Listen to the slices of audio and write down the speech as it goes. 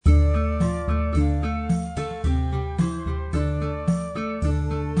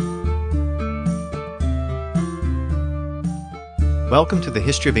Welcome to the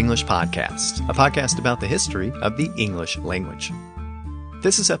History of English podcast, a podcast about the history of the English language.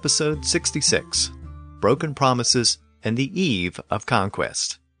 This is episode 66, Broken Promises and the Eve of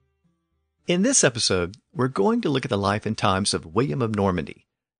Conquest. In this episode, we're going to look at the life and times of William of Normandy,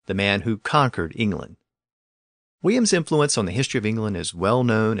 the man who conquered England. William's influence on the history of England is well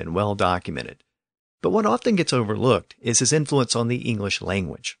known and well documented, but what often gets overlooked is his influence on the English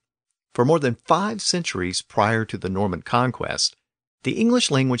language. For more than 5 centuries prior to the Norman conquest, the English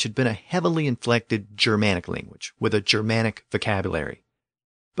language had been a heavily inflected Germanic language with a Germanic vocabulary.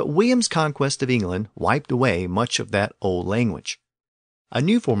 But William's conquest of England wiped away much of that old language. A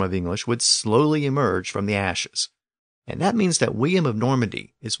new form of English would slowly emerge from the ashes. And that means that William of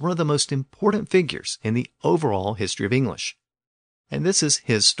Normandy is one of the most important figures in the overall history of English. And this is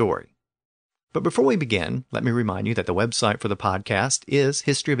his story. But before we begin, let me remind you that the website for the podcast is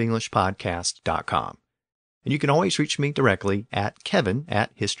historyofenglishpodcast.com. And you can always reach me directly at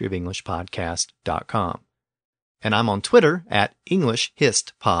kevin@historyofenglishpodcast.com. And I'm on Twitter at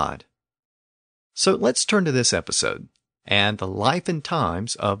EnglishHistPod. So let's turn to this episode and the life and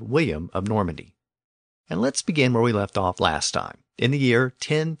times of William of Normandy. And let's begin where we left off last time, in the year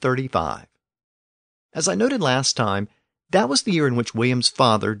 1035. As I noted last time, that was the year in which William's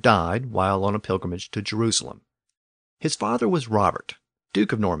father died while on a pilgrimage to Jerusalem. His father was Robert,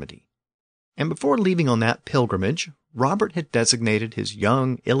 Duke of Normandy. And before leaving on that pilgrimage, Robert had designated his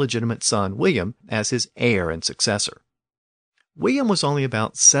young, illegitimate son, William, as his heir and successor. William was only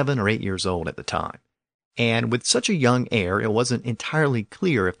about 7 or 8 years old at the time, and with such a young heir, it wasn't entirely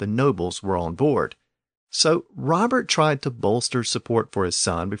clear if the nobles were on board. So Robert tried to bolster support for his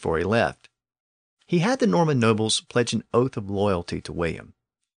son before he left. He had the Norman nobles pledge an oath of loyalty to William.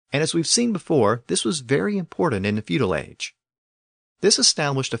 And as we've seen before, this was very important in the feudal age. This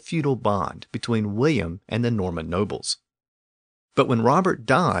established a feudal bond between William and the Norman nobles. But when Robert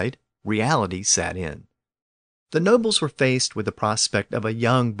died, reality sat in. The nobles were faced with the prospect of a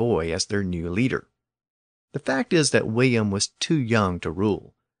young boy as their new leader. The fact is that William was too young to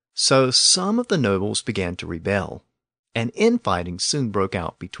rule, so some of the nobles began to rebel, and infighting soon broke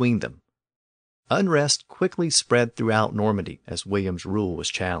out between them. Unrest quickly spread throughout Normandy as William's rule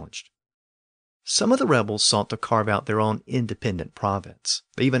was challenged. Some of the rebels sought to carve out their own independent province.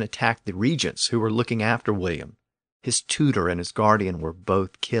 They even attacked the regents who were looking after William. His tutor and his guardian were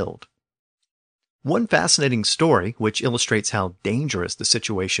both killed. One fascinating story, which illustrates how dangerous the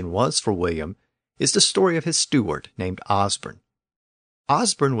situation was for William, is the story of his steward named Osborne.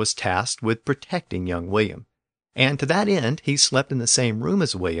 Osborne was tasked with protecting young William, and to that end he slept in the same room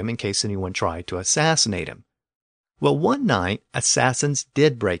as William in case anyone tried to assassinate him. Well, one night assassins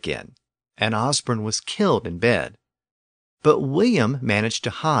did break in, and Osborne was killed in bed. But William managed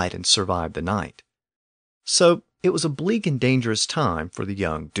to hide and survive the night. So it was a bleak and dangerous time for the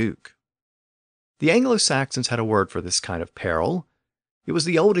young duke. The Anglo-Saxons had a word for this kind of peril. It was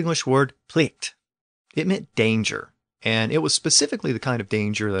the Old English word plicht. It meant danger, and it was specifically the kind of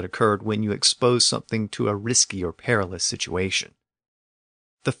danger that occurred when you exposed something to a risky or perilous situation.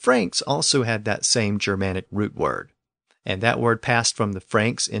 The Franks also had that same Germanic root word, and that word passed from the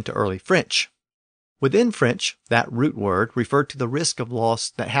Franks into early French. Within French, that root word referred to the risk of loss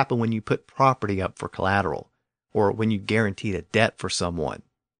that happened when you put property up for collateral, or when you guaranteed a debt for someone.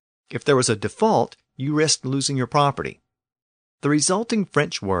 If there was a default, you risked losing your property. The resulting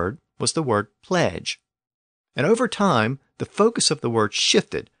French word was the word pledge. And over time, the focus of the word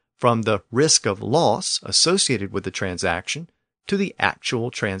shifted from the risk of loss associated with the transaction to the actual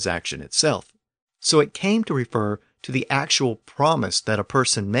transaction itself. So it came to refer to the actual promise that a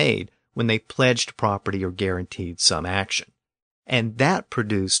person made when they pledged property or guaranteed some action. And that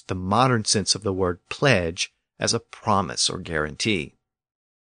produced the modern sense of the word pledge as a promise or guarantee.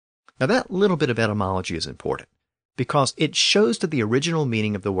 Now that little bit of etymology is important because it shows that the original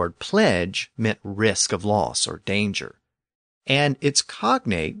meaning of the word pledge meant risk of loss or danger. And it's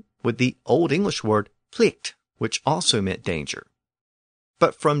cognate with the Old English word plicht, which also meant danger.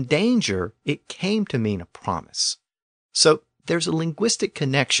 But from danger, it came to mean a promise. So there's a linguistic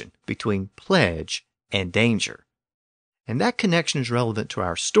connection between pledge and danger. And that connection is relevant to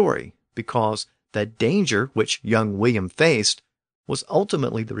our story because the danger which young William faced was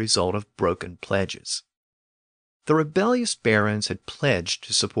ultimately the result of broken pledges. The rebellious barons had pledged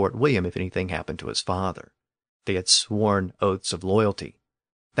to support William if anything happened to his father. They had sworn oaths of loyalty.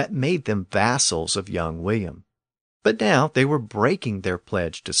 That made them vassals of young William. But now they were breaking their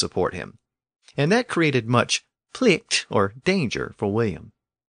pledge to support him. And that created much plicht, or danger, for William.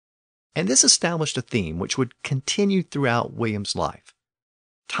 And this established a theme which would continue throughout William's life.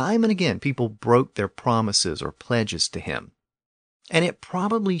 Time and again, people broke their promises or pledges to him. and it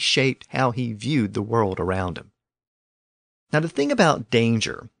probably shaped how he viewed the world around him. Now, the thing about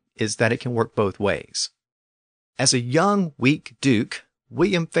danger is that it can work both ways. As a young, weak duke,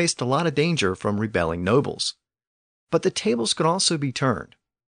 William faced a lot of danger from rebelling nobles. But the tables could also be turned.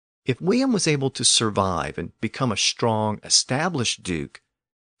 If William was able to survive and become a strong, established duke,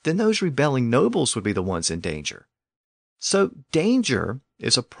 then those rebelling nobles would be the ones in danger. So danger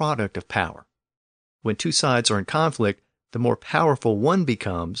is a product of power. When two sides are in conflict, the more powerful one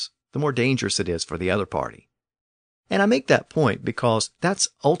becomes, the more dangerous it is for the other party. And I make that point because that's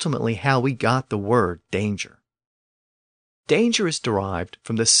ultimately how we got the word danger. Danger is derived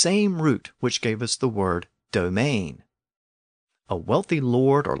from the same root which gave us the word domain. A wealthy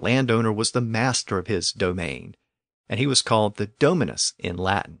lord or landowner was the master of his domain, and he was called the dominus in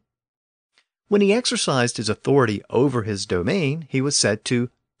Latin. When he exercised his authority over his domain, he was said to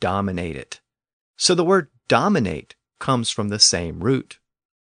dominate it. So the word dominate comes from the same root.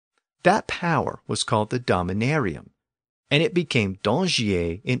 That power was called the dominarium, and it became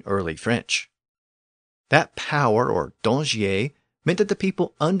danger in early French. That power, or danger, meant that the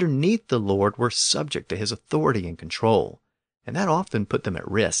people underneath the lord were subject to his authority and control, and that often put them at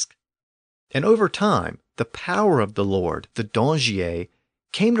risk. And over time, the power of the lord, the danger,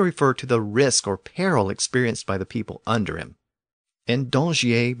 came to refer to the risk or peril experienced by the people under him, and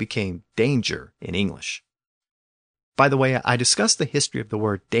danger became danger in English. By the way, I discussed the history of the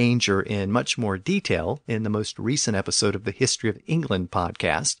word danger in much more detail in the most recent episode of the History of England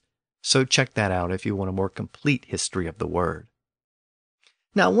podcast, so check that out if you want a more complete history of the word.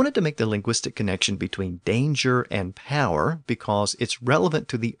 Now, I wanted to make the linguistic connection between danger and power because it's relevant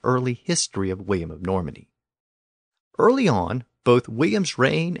to the early history of William of Normandy. Early on, both William's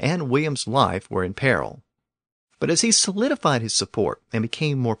reign and William's life were in peril. But as he solidified his support and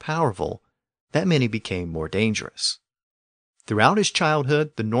became more powerful, that meant he became more dangerous. Throughout his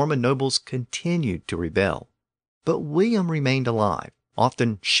childhood, the Norman nobles continued to rebel, but William remained alive,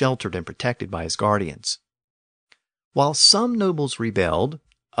 often sheltered and protected by his guardians. While some nobles rebelled,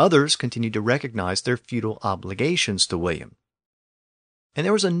 others continued to recognize their feudal obligations to William. And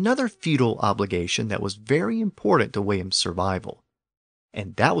there was another feudal obligation that was very important to William's survival,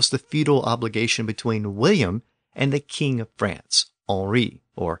 and that was the feudal obligation between William and the King of France, Henri,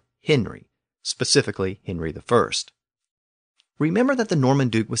 or Henry, specifically Henry I. Remember that the Norman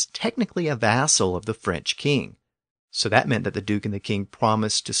Duke was technically a vassal of the French king, so that meant that the Duke and the King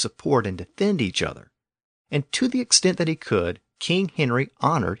promised to support and defend each other. And to the extent that he could, King Henry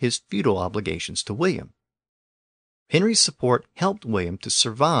honored his feudal obligations to William. Henry's support helped William to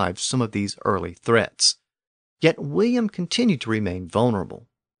survive some of these early threats. Yet William continued to remain vulnerable.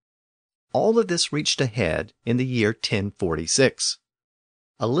 All of this reached a head in the year 1046.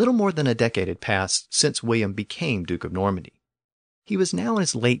 A little more than a decade had passed since William became Duke of Normandy. He was now in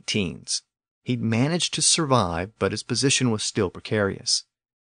his late teens. He'd managed to survive, but his position was still precarious.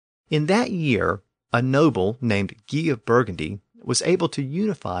 In that year, a noble named Guy of Burgundy was able to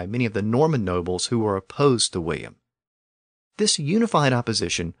unify many of the Norman nobles who were opposed to William. This unified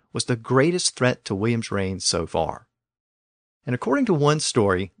opposition was the greatest threat to William's reign so far. And according to one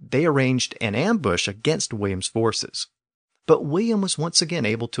story, they arranged an ambush against William's forces. But William was once again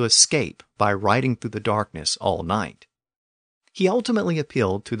able to escape by riding through the darkness all night. He ultimately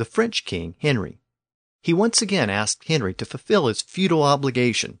appealed to the French king, Henry. He once again asked Henry to fulfill his feudal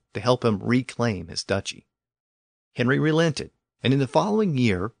obligation to help him reclaim his duchy. Henry relented, and in the following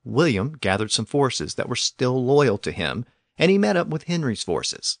year, William gathered some forces that were still loyal to him, and he met up with Henry's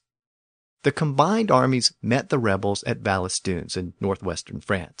forces. The combined armies met the rebels at Valais-Dunes in northwestern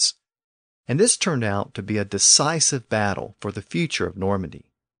France, and this turned out to be a decisive battle for the future of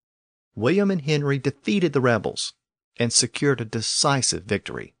Normandy. William and Henry defeated the rebels and secured a decisive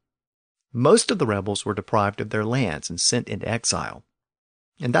victory. Most of the rebels were deprived of their lands and sent into exile,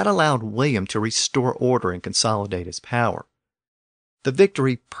 and that allowed William to restore order and consolidate his power. The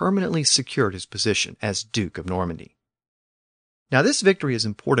victory permanently secured his position as Duke of Normandy. Now, this victory is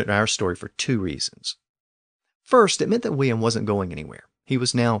important in our story for two reasons. First, it meant that William wasn't going anywhere. He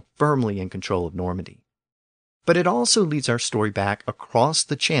was now firmly in control of Normandy. But it also leads our story back across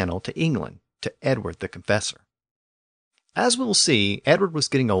the Channel to England, to Edward the Confessor. As we'll see, Edward was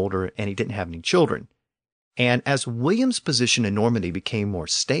getting older and he didn't have any children. And as William's position in Normandy became more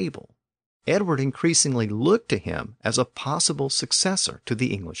stable, Edward increasingly looked to him as a possible successor to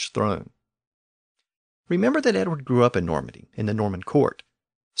the English throne. Remember that Edward grew up in Normandy, in the Norman court,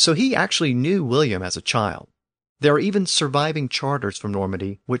 so he actually knew William as a child. There are even surviving charters from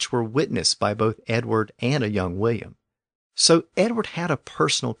Normandy which were witnessed by both Edward and a young William. So Edward had a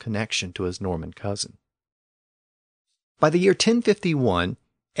personal connection to his Norman cousin. By the year 1051,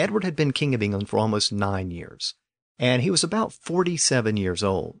 Edward had been King of England for almost 9 years, and he was about 47 years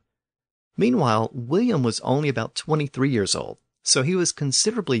old. Meanwhile, William was only about 23 years old, so he was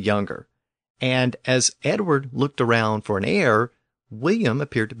considerably younger. And as Edward looked around for an heir, William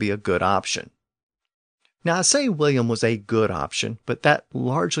appeared to be a good option. Now, I say William was a good option, but that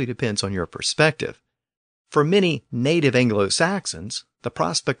largely depends on your perspective. For many native Anglo-Saxons, the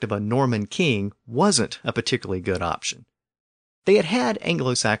prospect of a Norman king wasn't a particularly good option. They had had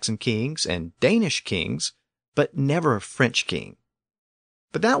Anglo-Saxon kings and Danish kings, but never a French king.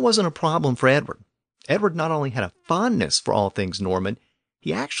 But that wasn't a problem for Edward. Edward not only had a fondness for all things Norman,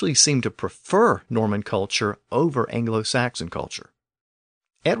 he actually seemed to prefer Norman culture over Anglo-Saxon culture.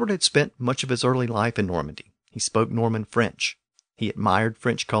 Edward had spent much of his early life in Normandy. He spoke Norman French. He admired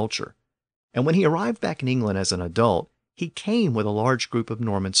French culture. And when he arrived back in England as an adult, he came with a large group of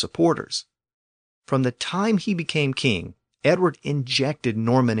Norman supporters. From the time he became king, Edward injected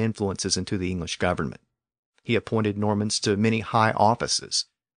Norman influences into the English government. He appointed Normans to many high offices.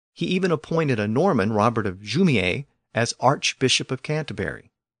 He even appointed a Norman, Robert of Jumier, as Archbishop of Canterbury.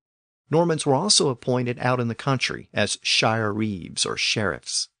 Normans were also appointed out in the country as shire reeves or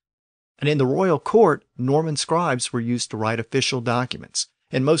sheriffs. And in the royal court, Norman scribes were used to write official documents,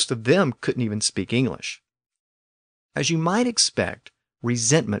 and most of them couldn't even speak English. As you might expect,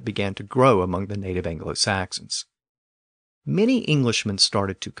 resentment began to grow among the native Anglo-Saxons. Many Englishmen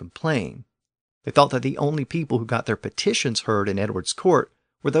started to complain. They thought that the only people who got their petitions heard in Edward's court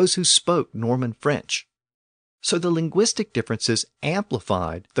were those who spoke Norman French. So the linguistic differences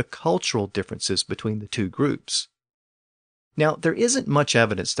amplified the cultural differences between the two groups. Now, there isn't much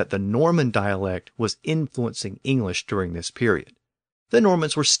evidence that the Norman dialect was influencing English during this period. The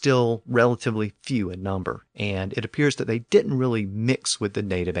Normans were still relatively few in number, and it appears that they didn't really mix with the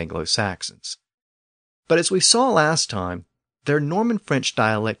native Anglo-Saxons. But as we saw last time, their Norman French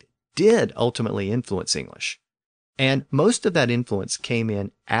dialect did ultimately influence English. And most of that influence came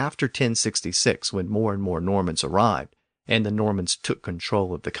in after 1066 when more and more Normans arrived and the Normans took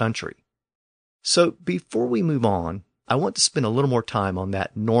control of the country. So before we move on, I want to spend a little more time on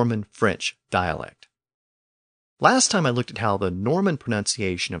that Norman French dialect. Last time I looked at how the Norman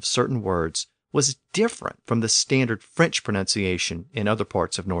pronunciation of certain words was different from the standard French pronunciation in other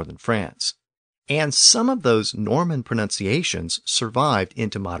parts of northern France. And some of those Norman pronunciations survived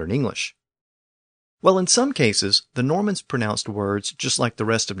into modern English. Well, in some cases, the Normans pronounced words just like the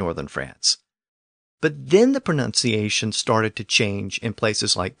rest of northern France. But then the pronunciation started to change in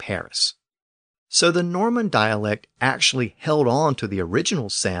places like Paris. So the Norman dialect actually held on to the original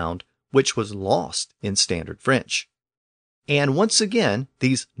sound, which was lost in standard French. And once again,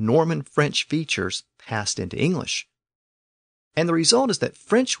 these Norman French features passed into English. And the result is that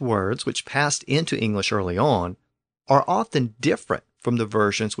French words which passed into English early on are often different from the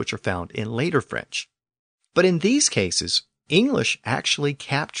versions which are found in later French. But in these cases, English actually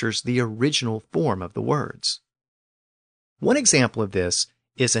captures the original form of the words. One example of this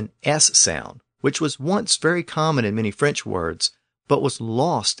is an S sound, which was once very common in many French words, but was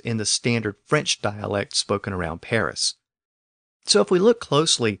lost in the standard French dialect spoken around Paris. So if we look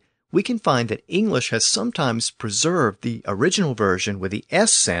closely, we can find that English has sometimes preserved the original version with the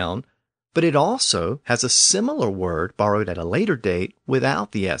S sound, but it also has a similar word borrowed at a later date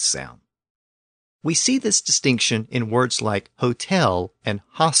without the S sound. We see this distinction in words like hotel and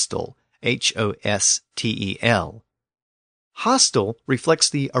hostel, Hostel. Hostel reflects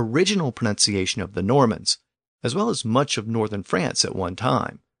the original pronunciation of the Normans, as well as much of northern France at one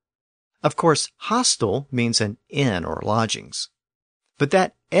time. Of course, hostel means an inn or lodgings. But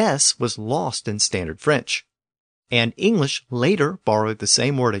that S was lost in standard French, and English later borrowed the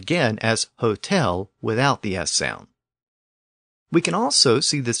same word again as hotel without the S sound. We can also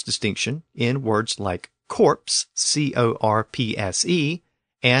see this distinction in words like corpse, C-O-R-P-S-E,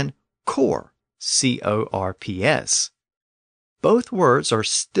 and core, C-O-R-P-S. Both words are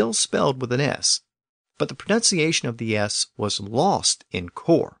still spelled with an S, but the pronunciation of the S was lost in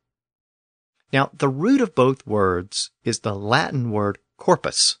core. Now, the root of both words is the Latin word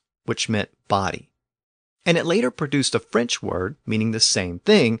corpus, which meant body. And it later produced a French word meaning the same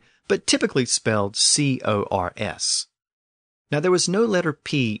thing, but typically spelled C-O-R-S. Now, there was no letter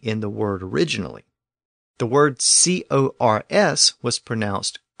P in the word originally. The word C-O-R-S was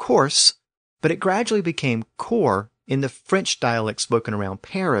pronounced course, but it gradually became core in the French dialect spoken around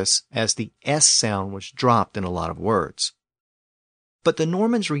Paris as the S sound was dropped in a lot of words. But the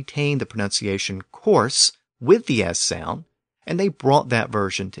Normans retained the pronunciation course with the S sound, and they brought that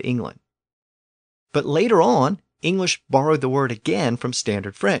version to England. But later on, English borrowed the word again from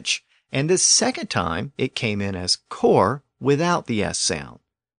standard French, And this second time, it came in as core without the S sound.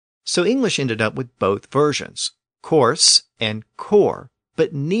 So English ended up with both versions, course and core,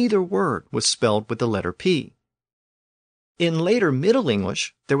 but neither word was spelled with the letter P. In later Middle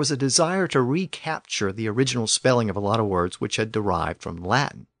English, there was a desire to recapture the original spelling of a lot of words which had derived from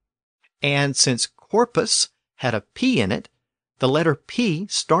Latin. And since corpus had a P in it, the letter P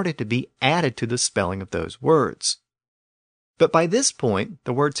started to be added to the spelling of those words. But by this point,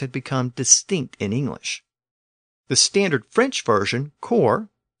 the words had become distinct in English. The standard French version, core,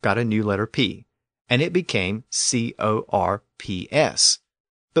 got a new letter P, and it became corps.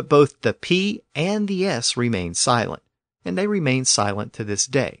 But both the P and the S remained silent, and they remain silent to this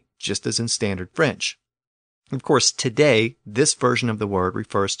day, just as in standard French. Of course, today, this version of the word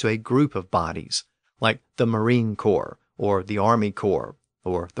refers to a group of bodies, like the Marine Corps, or the Army Corps,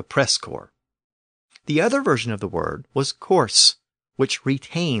 or the Press Corps. The other version of the word was course, which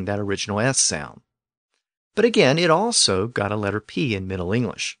retained that original S sound. But again, it also got a letter P in Middle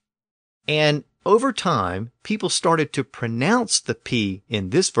English. And over time, people started to pronounce the P in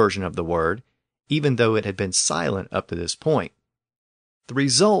this version of the word, even though it had been silent up to this point. The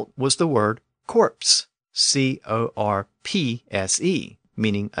result was the word corpse, corpse,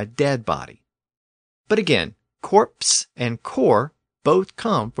 meaning a dead body. But again, corpse and core both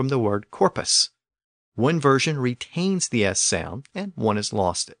come from the word corpus. One version retains the S sound, and one has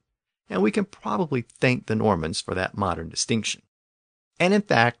lost it. And we can probably thank the Normans for that modern distinction. And in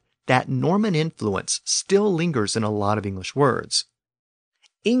fact, that Norman influence still lingers in a lot of English words.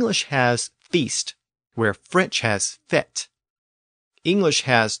 English has feast, where French has fête. English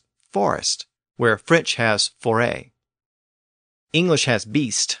has forest, where French has forêt. English has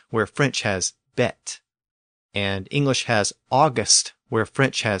beast, where French has bête. And English has August, where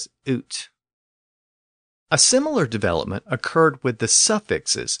French has août. A similar development occurred with the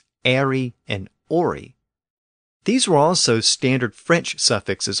suffixes airy and ory. These were also standard French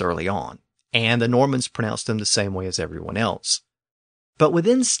suffixes early on, and the Normans pronounced them the same way as everyone else. But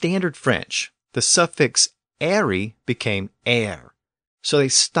within standard French, the suffix airy became air, so they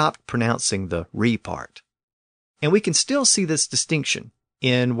stopped pronouncing the re part. And we can still see this distinction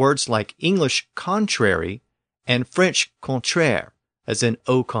in words like English contrary and French contraire, as in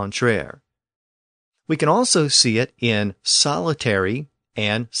au contraire. We can also see it in solitary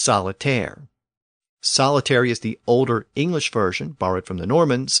and solitaire. Solitary is the older English version borrowed from the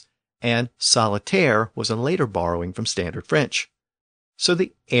Normans, and solitaire was a later borrowing from standard French. So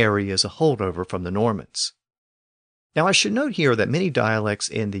the airy is a holdover from the Normans. Now I should note here that many dialects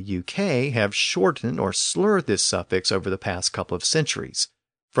in the UK have shortened or slurred this suffix over the past couple of centuries,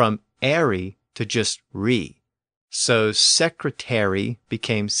 from airy to just re. So secretary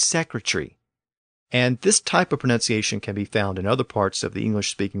became secretary. And this type of pronunciation can be found in other parts of the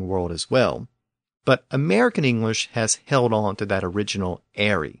English-speaking world as well. But American English has held on to that original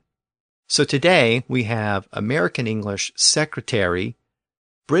airy. So today we have American English secretary,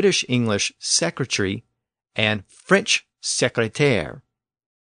 British English secretary, and French secrétaire.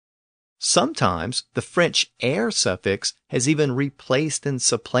 Sometimes the French air suffix has even replaced and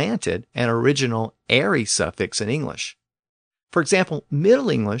supplanted an original airy suffix in English. For example, Middle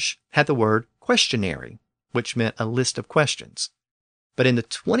English had the word questionary, which meant a list of questions. But in the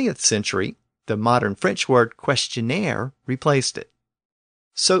 20th century, the modern French word questionnaire replaced it.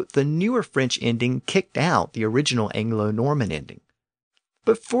 So the newer French ending kicked out the original Anglo-Norman ending.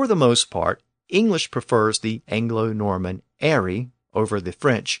 But for the most part, English prefers the Anglo-Norman airy over the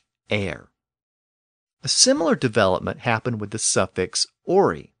French air. A similar development happened with the suffix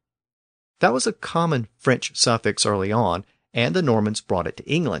ory. That was a common French suffix early on, and the Normans brought it to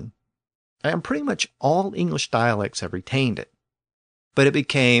England. And pretty much all English dialects have retained it. But it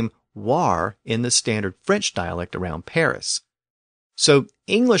became war in the standard French dialect around Paris. So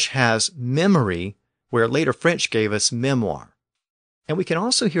English has memory, where later French gave us memoir. And we can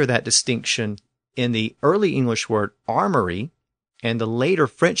also hear that distinction in the early English word armory and the later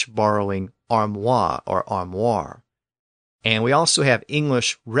French borrowing armoire or armoire. And we also have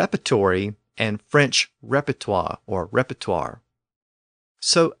English repertory and French repertoire or repertoire.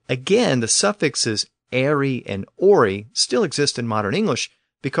 So again, the suffixes airy and ory still exist in modern English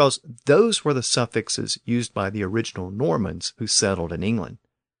because those were the suffixes used by the original Normans who settled in England.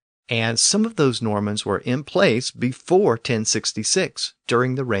 And some of those Normans were in place before 1066,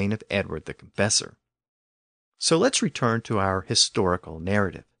 during the reign of Edward the Confessor. So let's return to our historical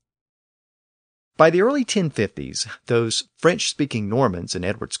narrative. By the early 1050s, those French-speaking Normans in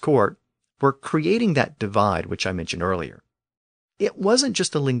Edward's court were creating that divide which I mentioned earlier. It wasn't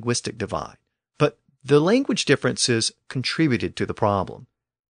just a linguistic divide, but the language differences contributed to the problem.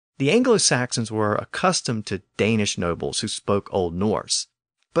 The Anglo-Saxons were accustomed to Danish nobles who spoke Old Norse,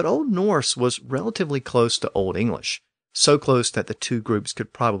 but Old Norse was relatively close to Old English, so close that the two groups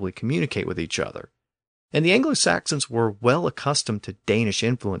could probably communicate with each other. And the Anglo-Saxons were well accustomed to Danish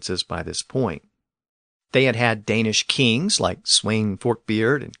influences by this point. They had had Danish kings like Sweyn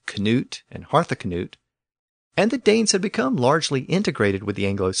Forkbeard and Canute and Harthacnut, and the Danes had become largely integrated with the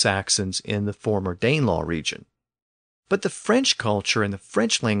Anglo-Saxons in the former Danelaw region. But the French culture and the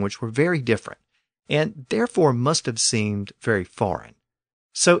French language were very different, and therefore must have seemed very foreign.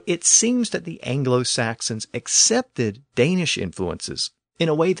 So it seems that the Anglo-Saxons accepted Danish influences in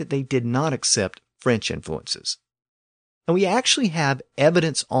a way that they did not accept French influences. And we actually have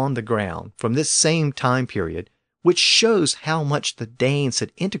evidence on the ground from this same time period which shows how much the Danes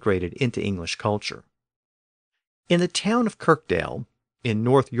had integrated into English culture. In the town of Kirkdale, in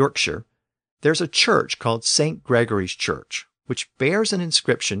North Yorkshire, there's a church called St. Gregory's Church, which bears an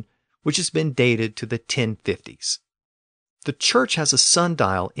inscription which has been dated to the 1050s. The church has a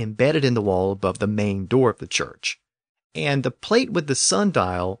sundial embedded in the wall above the main door of the church, and the plate with the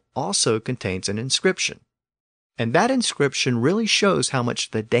sundial also contains an inscription. And that inscription really shows how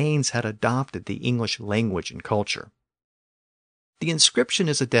much the Danes had adopted the English language and culture. The inscription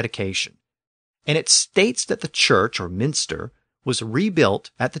is a dedication, and it states that the church, or minster, was rebuilt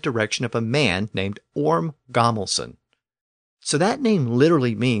at the direction of a man named Orm Gammelson. So that name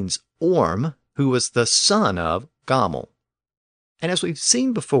literally means Orm, who was the son of Gammel. And as we've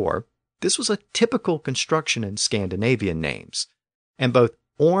seen before, this was a typical construction in Scandinavian names, and both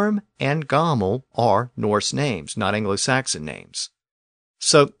Orm and Gammel are Norse names, not Anglo-Saxon names.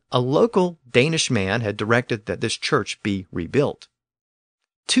 So a local Danish man had directed that this church be rebuilt.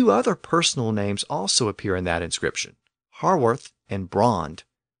 Two other personal names also appear in that inscription, Harworth and Brond.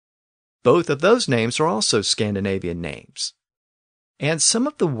 Both of those names are also Scandinavian names. And some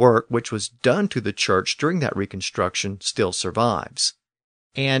of the work which was done to the church during that reconstruction still survives.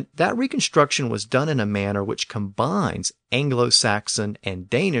 And that reconstruction was done in a manner which combines Anglo-Saxon and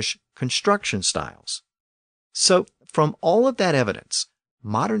Danish construction styles. So, from all of that evidence,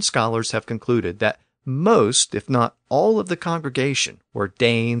 modern scholars have concluded that most, if not all of the congregation were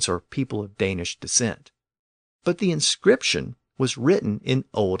Danes or people of Danish descent. But the inscription was written in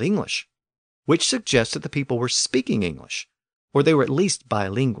Old English, which suggests that the people were speaking English, or they were at least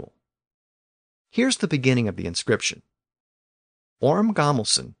bilingual. Here's the beginning of the inscription. Orm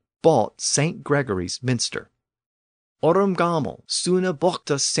Gammelson bought St. Gregory's Minster. Orm Gammel sune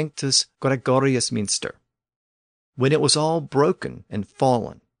bochtas Sanctus Gregorius Minster. When it was all broken and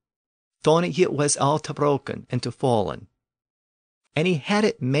fallen, thought it was all to broken and to fallen. And he had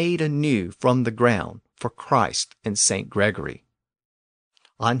it made anew from the ground for Christ and St. Gregory.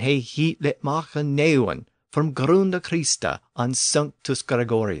 And he het let machen neuen from Grunda Christa an Sanctus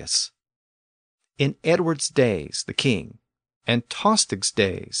Gregorius. In Edward's days, the king, and Tostig's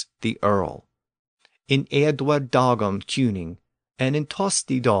days, the earl. In Edward Dagum Kuning, and in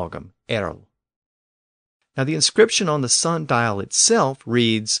Tosti Dagum Earl. Now the inscription on the sundial itself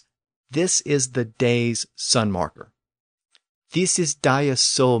reads, "This is the day's sun marker. This is Dia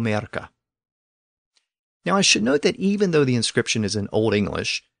Sol Merka." Now I should note that even though the inscription is in Old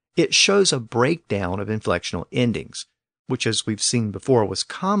English, it shows a breakdown of inflectional endings, which as we've seen before was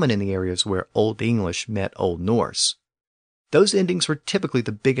common in the areas where Old English met Old Norse. Those endings were typically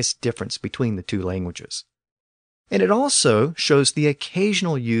the biggest difference between the two languages. And it also shows the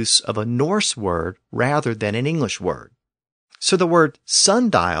occasional use of a Norse word rather than an English word. So the word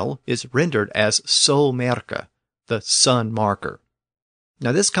sundial is rendered as solmerka, the sun marker.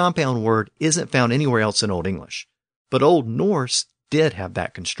 Now this compound word isn't found anywhere else in Old English, but Old Norse did have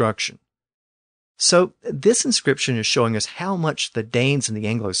that construction. So this inscription is showing us how much the Danes and the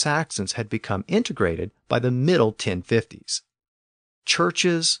Anglo-Saxons had become integrated by the middle 1050s.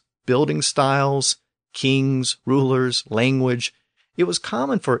 Churches, building styles, kings, rulers, language, it was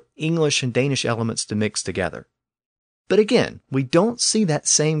common for English and Danish elements to mix together. But again, we don't see that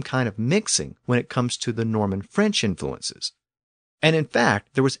same kind of mixing when it comes to the Norman French influences. And in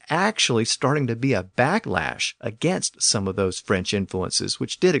fact, there was actually starting to be a backlash against some of those French influences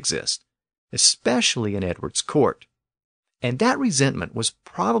which did exist, especially in Edward's court. And that resentment was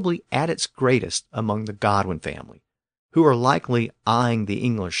probably at its greatest among the Godwin family, who are likely eyeing the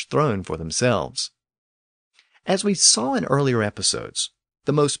English throne for themselves. As we saw in earlier episodes,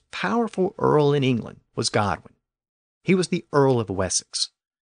 the most powerful earl in England was Godwin. He was the Earl of Wessex.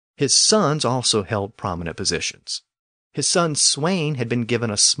 His sons also held prominent positions. His son Sweyn had been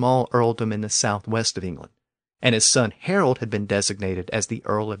given a small earldom in the southwest of England, and his son Harold had been designated as the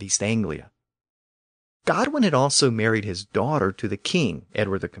Earl of East Anglia. Godwin had also married his daughter to the king,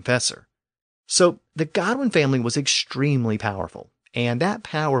 Edward the Confessor. So the Godwin family was extremely powerful, and that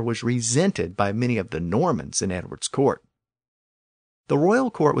power was resented by many of the Normans in Edward's court. The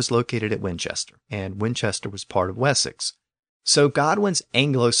royal court was located at Winchester, and Winchester was part of Wessex. So Godwin's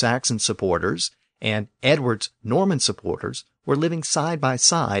Anglo-Saxon supporters and Edward's Norman supporters were living side by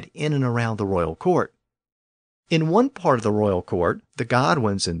side in and around the royal court. In one part of the royal court, the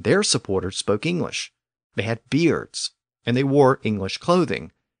Godwins and their supporters spoke English. They had beards, and they wore English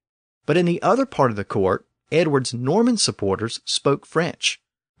clothing. But in the other part of the court, Edward's Norman supporters spoke French.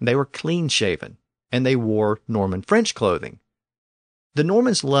 They were clean-shaven, and they wore Norman French clothing. The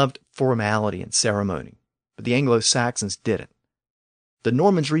Normans loved formality and ceremony, but the Anglo-Saxons didn't. The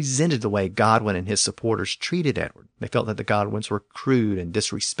Normans resented the way Godwin and his supporters treated Edward. They felt that the Godwins were crude and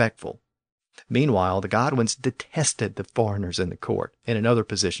disrespectful. Meanwhile, the Godwins detested the foreigners in the court and in other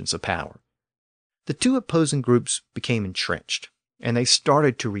positions of power. The two opposing groups became entrenched, and they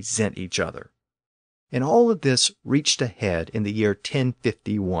started to resent each other. And all of this reached a head in the year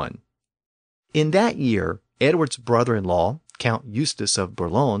 1051. In that year, Edward's brother-in-law, Count Eustace of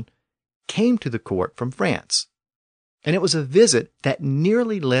Boulogne, came to the court from France. And it was a visit that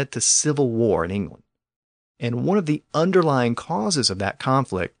nearly led to civil war in England. And one of the underlying causes of that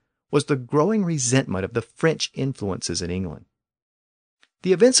conflict was the growing resentment of the French influences in England.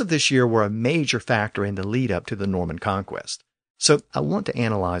 The events of this year were a major factor in the lead-up to the Norman conquest. So I want to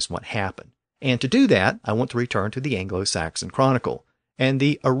analyze what happened. And to do that, I want to return to the Anglo-Saxon Chronicle and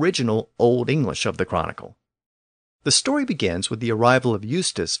the original Old English of the Chronicle. The story begins with the arrival of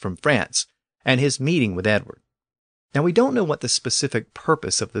Eustace from France and his meeting with Edward. Now, we don't know what the specific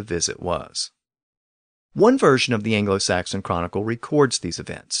purpose of the visit was. One version of the Anglo-Saxon Chronicle records these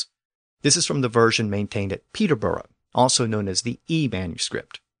events. This is from the version maintained at Peterborough, also known as the E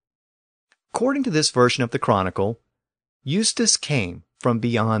manuscript. According to this version of the Chronicle, Eustace came from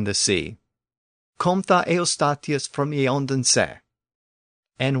beyond the sea, Comta Eustatius from Eondon Se,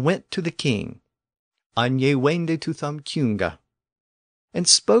 and went to the king, Anye wende to tham Cunga, and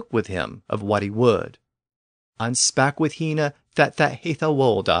spoke with him of what he would, and spak with hina that hetha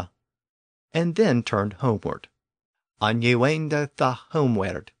wolda, and then turned homeward, Anye wende tha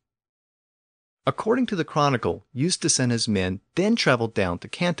homeward. According to the Chronicle, Eustace and his men then traveled down to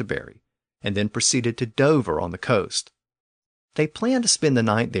Canterbury, and then proceeded to Dover on the coast. They planned to spend the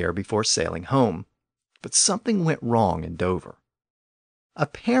night there before sailing home, but something went wrong in Dover.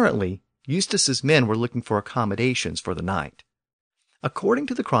 Apparently, Eustace's men were looking for accommodations for the night. According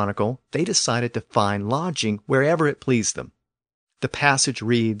to the Chronicle, they decided to find lodging wherever it pleased them. The passage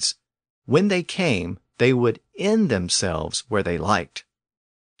reads, "When they came, they would end themselves where they liked.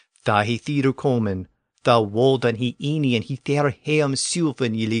 Tha he thiru komen, tha woldan he ini and he ther heam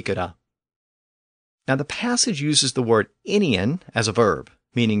sulfan yilikada." Now the passage uses the word inian as a verb,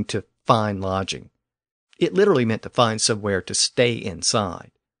 meaning to find lodging. It literally meant to find somewhere to stay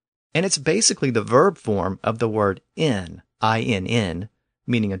inside. And it's basically the verb form of the word inn, I-N-N,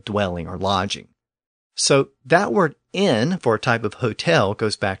 meaning a dwelling or lodging. So that word inn for a type of hotel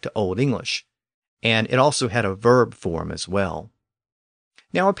goes back to Old English, and it also had a verb form as well.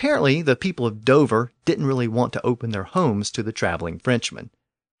 Now apparently the people of Dover didn't really want to open their homes to the traveling Frenchmen,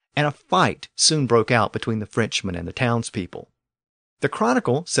 and a fight soon broke out between the Frenchmen and the townspeople. The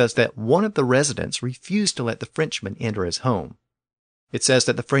Chronicle says that one of the residents refused to let the Frenchman enter his home. It says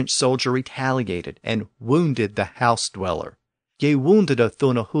that the French soldier retaliated and wounded the house dweller. Ye wounded a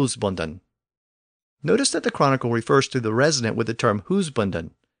thona husbanden. Notice that the Chronicle refers to the resident with the term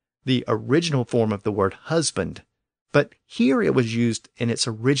husbanden, the original form of the word husband, but here it was used in its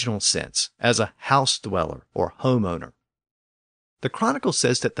original sense as a house dweller or homeowner. The Chronicle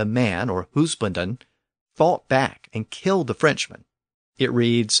says that the man, or husbanden, fought back and killed the Frenchman. It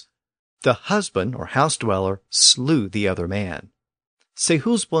reads, "The husband, or house dweller, slew the other man. Se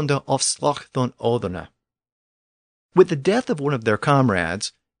husbande afslag thon oderne." With the death of one of their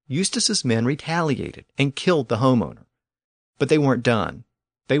comrades, Eustace's men retaliated and killed the homeowner. But they weren't done.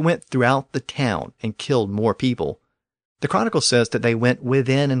 They went throughout the town and killed more people. The Chronicle says that they went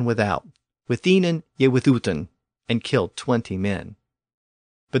within and without, withinen ye withuten, and killed 20 men.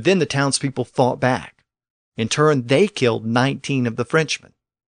 But then the townspeople fought back. In turn, they killed 19 of the Frenchmen.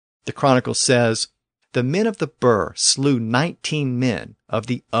 The Chronicle says, "The men of the burh slew 19 men of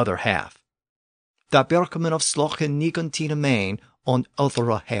the other half. Da berkemen of slochen nikontina main on other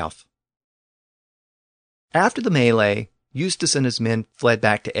half." After the melee, Eustace and his men fled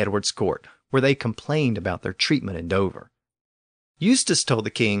back to Edward's court, where they complained about their treatment in Dover. Eustace told the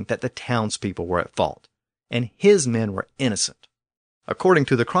king that the townspeople were at fault, and his men were innocent. According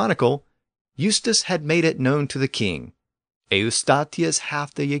to the Chronicle, Eustace had made it known to the king, Eustatius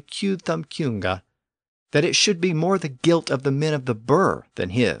hath the accusum cunga, that it should be more the guilt of the men of the burh than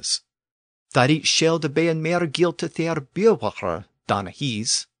his, that it shelde be een meer guilt their bewacher than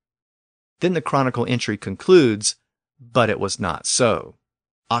his. Then the chronicle entry concludes, but it was not so.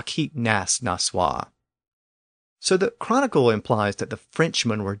 Ac hic nas naswa. So the chronicle implies that the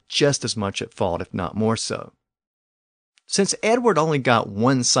Frenchmen were just as much at fault, if not more so. Since Edward only got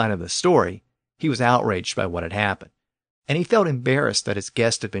one side of the story, he was outraged by what had happened, and he felt embarrassed that his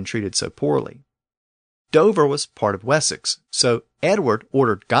guest had been treated so poorly. Dover was part of Wessex, so Edward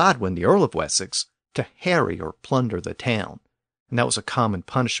ordered Godwin, the Earl of Wessex, to harry or plunder the town, and that was a common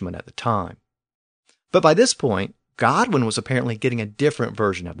punishment at the time. But by this point, Godwin was apparently getting a different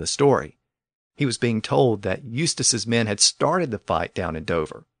version of the story. He was being told that Eustace's men had started the fight down in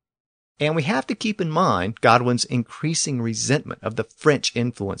Dover. And we have to keep in mind Godwin's increasing resentment of the French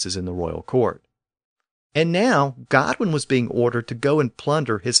influences in the royal court. And now Godwin was being ordered to go and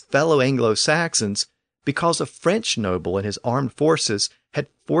plunder his fellow Anglo-Saxons because a French noble and his armed forces had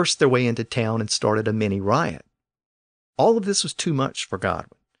forced their way into town and started a mini riot. All of this was too much for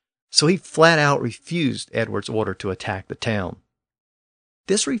Godwin, so he flat out refused Edward's order to attack the town.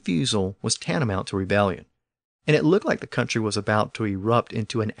 This refusal was tantamount to rebellion, and it looked like the country was about to erupt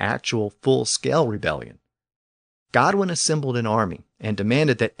into an actual full-scale rebellion. Godwin assembled an army and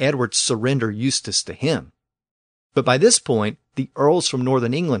demanded that Edward surrender Eustace to him. But by this point, the earls from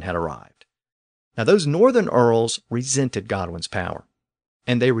northern England had arrived. Now, those northern earls resented Godwin's power,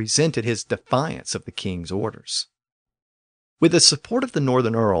 and they resented his defiance of the king's orders. With the support of the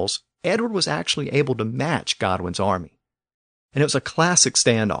northern earls, Edward was actually able to match Godwin's army, and it was a classic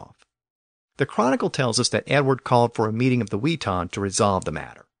standoff. The Chronicle tells us that Edward called for a meeting of the Witan to resolve the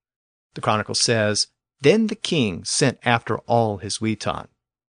matter. The Chronicle says, "Then the king sent after all his Witan.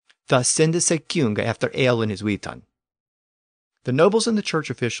 Thus sendeth a king after all in his Witan." The nobles and the church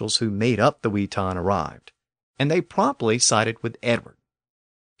officials who made up the Witan arrived, and they promptly sided with Edward.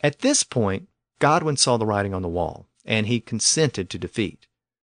 At this point, Godwin saw the writing on the wall, and he consented to defeat.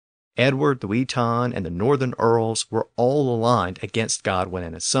 Edward, the Witan, and the northern earls were all aligned against Godwin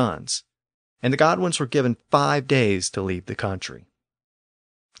and his sons, and the Godwins were given 5 days to leave the country.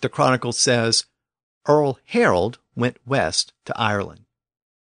 The Chronicle says, Earl Harold went west to Ireland.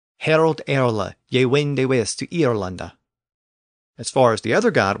 Harold Erle, ye wende west to Irlanda. As far as the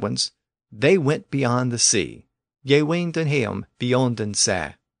other Godwins, they went beyond the sea. Ye wenden hem beyond den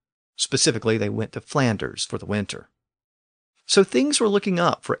sea. Specifically, they went to Flanders for the winter. So things were looking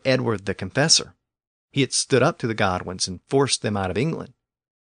up for Edward the Confessor. He had stood up to the Godwins and forced them out of England.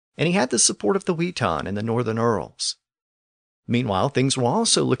 And he had the support of the Witan and the northern earls. Meanwhile, things were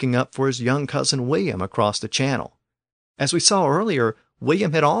also looking up for his young cousin William across the Channel. As we saw earlier,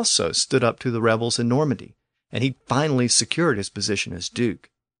 William had also stood up to the rebels in Normandy, and he'd finally secured his position as Duke.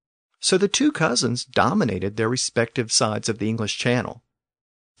 So the two cousins dominated their respective sides of the English Channel.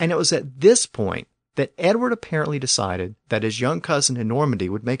 And it was at this point that Edward apparently decided that his young cousin in Normandy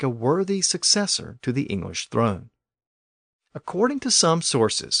would make a worthy successor to the English throne. According to some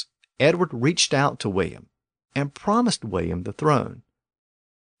sources, Edward reached out to William and promised William the throne.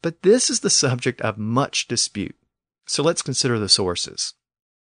 But this is the subject of much dispute, so let's consider the sources.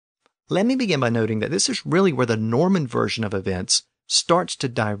 Let me begin by noting that this is really where the Norman version of events starts to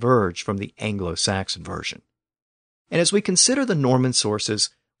diverge from the Anglo-Saxon version. And as we consider the Norman sources,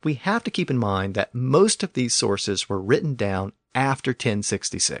 we have to keep in mind that most of these sources were written down after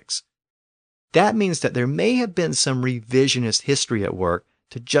 1066. That means that there may have been some revisionist history at work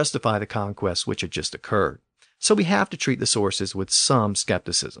to justify the conquest which had just occurred, so we have to treat the sources with some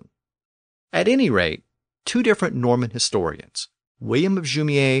skepticism. At any rate, two different Norman historians, William of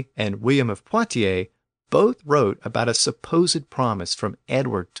Jumier and William of Poitiers, both wrote about a supposed promise from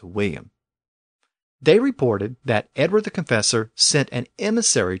Edward to William. They reported that Edward the Confessor sent an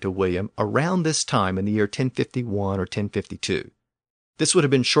emissary to William around this time in the year 1051 or 1052. This would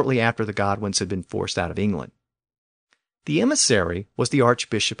have been shortly after the Godwins had been forced out of England. The emissary was the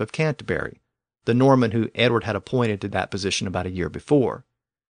Archbishop of Canterbury, the Norman who Edward had appointed to that position about a year before.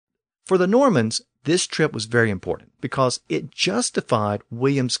 For the Normans, this trip was very important because it justified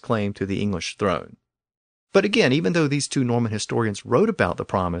William's claim to the English throne. But again, even though these two Norman historians wrote about the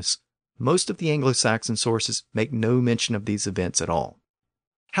promise, most of the Anglo-Saxon sources make no mention of these events at all.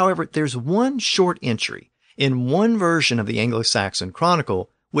 However, there's one short entry in one version of the Anglo-Saxon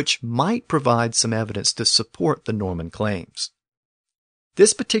Chronicle which might provide some evidence to support the Norman claims.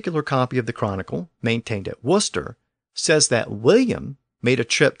 This particular copy of the Chronicle, maintained at Worcester, says that William made a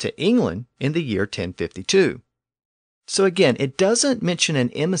trip to England in the year 1052. So again, it doesn't mention an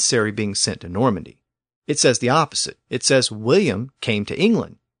emissary being sent to Normandy. It says the opposite. It says William came to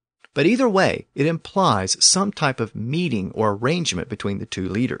England. But either way, it implies some type of meeting or arrangement between the two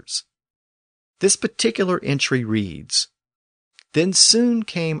leaders. This particular entry reads, "Then soon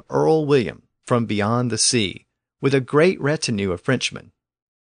came Earl William from beyond the sea, with a great retinue of Frenchmen.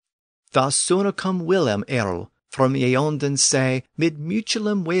 Da soon come Willem Earl from Eonden say mid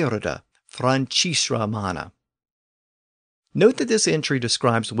mutualem werede Francisra mana." Note that this entry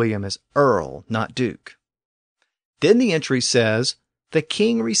describes William as Earl, not Duke. Then the entry says, "The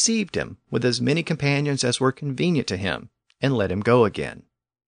king received him with as many companions as were convenient to him, and let him go again.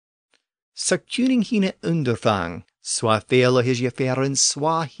 Sa kuning hine undervang, swa vele his jeferen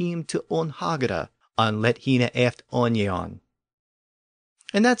swa him to onhagere, an let hine eft onjeon."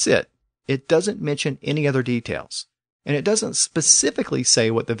 And that's it. It doesn't mention any other details, and it doesn't specifically say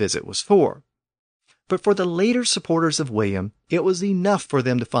what the visit was for. But for the later supporters of William, it was enough for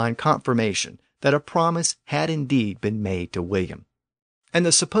them to find confirmation that a promise had indeed been made to William. And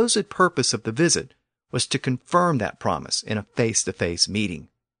the supposed purpose of the visit was to confirm that promise in a face-to-face meeting.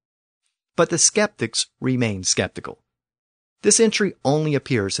 But the skeptics remained skeptical. This entry only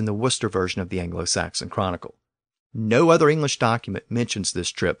appears in the Worcester version of the Anglo-Saxon Chronicle. No other English document mentions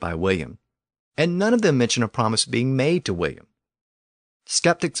this trip by William, and none of them mention a promise being made to William.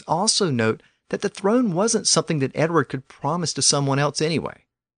 Skeptics also note that the throne wasn't something that Edward could promise to someone else anyway.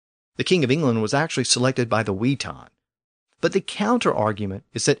 The King of England was actually selected by the Witan. But the counter-argument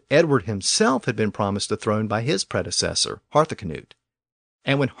is that Edward himself had been promised the throne by his predecessor, Harthacnut.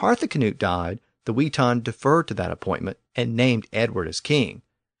 And when Harthacnut died, the Witan deferred to that appointment and named Edward as king.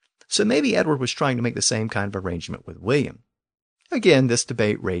 So maybe Edward was trying to make the same kind of arrangement with William. Again, this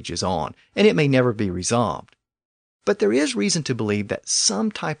debate rages on, and it may never be resolved. But there is reason to believe that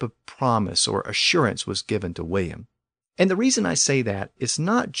some type of promise or assurance was given to William. And the reason I say that is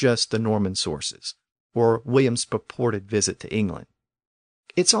not just the Norman sources, or William's purported visit to England.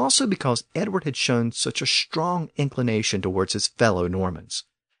 It's also because Edward had shown such a strong inclination towards his fellow Normans.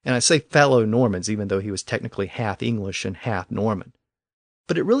 And I say fellow Normans even though he was technically half English and half Norman.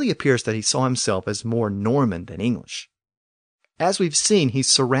 But it really appears that he saw himself as more Norman than English. As we've seen, he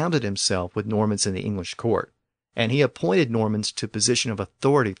surrounded himself with Normans in the English court, and he appointed Normans to position of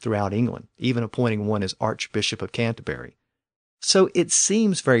authority throughout England, even appointing one as Archbishop of Canterbury. So it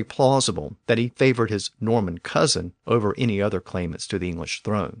seems very plausible that he favored his Norman cousin over any other claimants to the English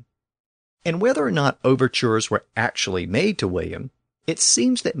throne. And whether or not overtures were actually made to William, it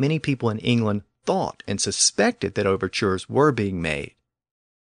seems that many people in England thought and suspected that overtures were being made.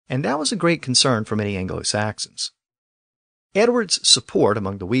 And that was a great concern for many Anglo-Saxons. Edward's support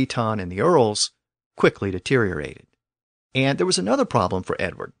among the Witan and the earls quickly deteriorated. And there was another problem for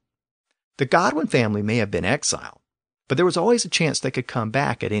Edward. The Godwin family may have been exiled, but there was always a chance they could come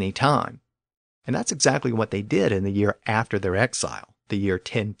back at any time. And that's exactly what they did in the year after their exile, the year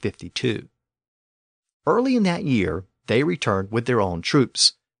 1052. Early in that year, they returned with their own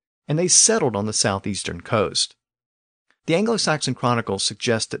troops, and they settled on the southeastern coast. The Anglo-Saxon Chronicles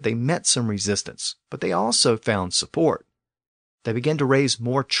suggest that they met some resistance, but they also found support. They began to raise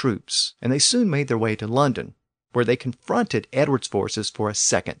more troops, and they soon made their way to London, where they confronted Edward's forces for a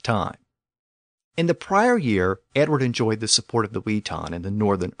second time. In the prior year, Edward enjoyed the support of the Witan and the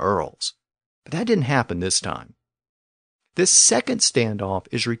northern earls, but that didn't happen this time. This second standoff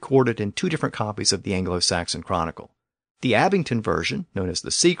is recorded in two different copies of the Anglo-Saxon Chronicle, the Abington version, known as the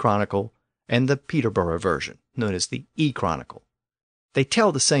C Chronicle, and the Peterborough version, known as the E Chronicle. They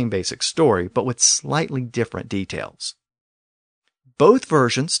tell the same basic story, but with slightly different details. Both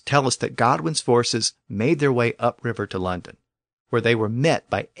versions tell us that Godwin's forces made their way upriver to London, where they were met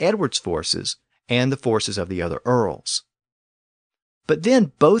by Edward's forces and the forces of the other earls. But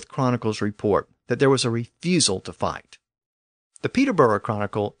then both chronicles report that there was a refusal to fight. The Peterborough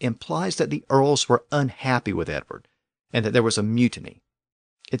Chronicle implies that the earls were unhappy with Edward and that there was a mutiny.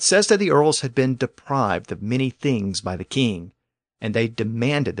 It says that the earls had been deprived of many things by the king, and they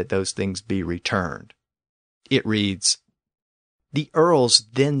demanded that those things be returned. It reads, "The earls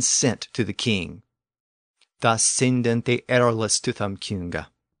then sent to the king, thus senden the earles to them kunga,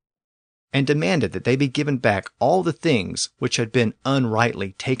 and demanded that they be given back all the things which had been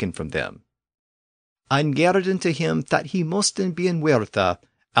unrightly taken from them. Angerden to him that he mosten be en wertha,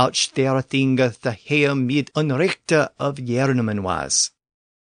 outstera thinga the heum mid unrechte of Jernemen was."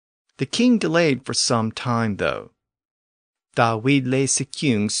 The king delayed for some time, though. "Da weed le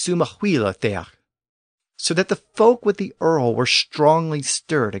sekung suma huila there," so that the folk with the earl were strongly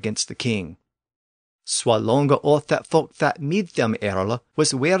stirred against the king. "Swalonga oath that folk that mid them earl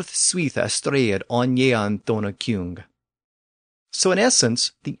was worth sweetha strayed on yean thona kung." So in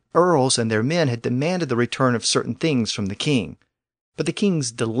essence, the earls and their men had demanded the return of certain things from the king, but the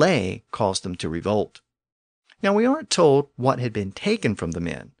king's delay caused them to revolt. Now we aren't told what had been taken from the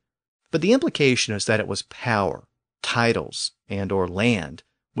men, but the implication is that it was power, titles, and or land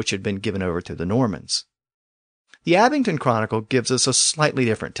which had been given over to the Normans. The Abingdon Chronicle gives us a slightly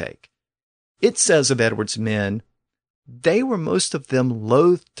different take. It says of Edward's men, they were most of them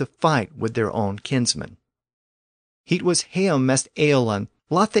loath to fight with their own kinsmen. Het was hem mest elan,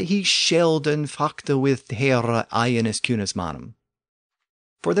 laat he shelden fakta with hera eienes kunismanum.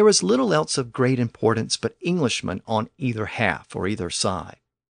 For there was little else of great importance but Englishmen on either half or either side.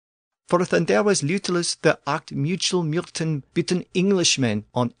 For then there was lutelus the act mutual multen between Englishmen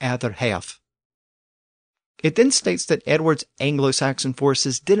on either half. It then states that Edward's Anglo-Saxon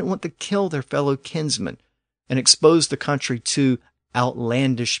forces didn't want to kill their fellow kinsmen and expose the country to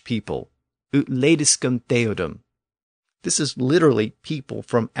outlandish people, ut ladiscum deodum. This is literally people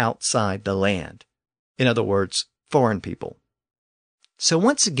from outside the land. In other words, foreign people. So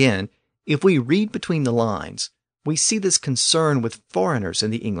once again, if we read between the lines, we see this concern with foreigners in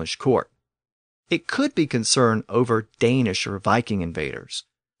the English court. It could be concern over Danish or Viking invaders,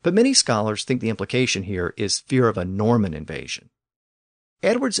 but many scholars think the implication here is fear of a Norman invasion.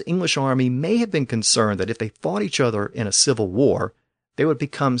 Edward's English army may have been concerned that if they fought each other in a civil war, they would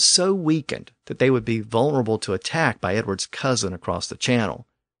become so weakened that they would be vulnerable to attack by Edward's cousin across the Channel.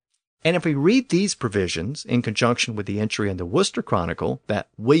 And if we read these provisions in conjunction with the entry in the Worcester Chronicle that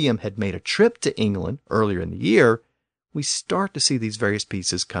William had made a trip to England earlier in the year, we start to see these various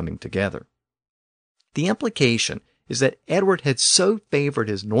pieces coming together. The implication is that Edward had so favored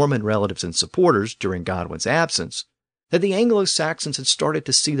his Norman relatives and supporters during Godwin's absence that the Anglo-Saxons had started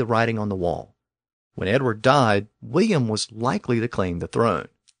to see the writing on the wall. When Edward died, William was likely to claim the throne,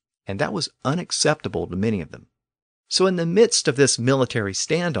 and that was unacceptable to many of them. So in the midst of this military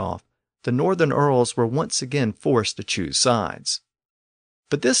standoff, the northern earls were once again forced to choose sides.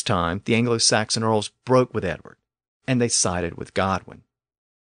 But this time, the Anglo-Saxon earls broke with Edward, and they sided with Godwin.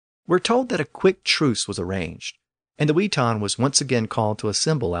 We're told that a quick truce was arranged, and the Witan was once again called to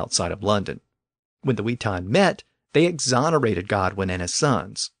assemble outside of London. When the Witan met, they exonerated Godwin and his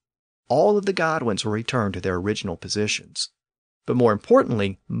sons. All of the Godwins were returned to their original positions. But more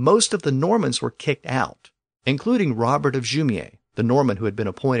importantly, most of the Normans were kicked out, including Robert of Jumier, the Norman who had been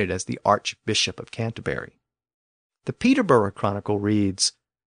appointed as the Archbishop of Canterbury. The Peterborough Chronicle reads,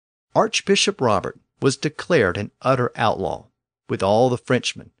 Archbishop Robert was declared an utter outlaw with all the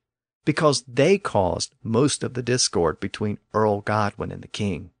Frenchmen, because they caused most of the discord between Earl Godwin and the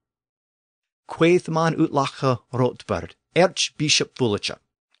king. Quaithman utlacha Rotbard, Archbishop Fullicha,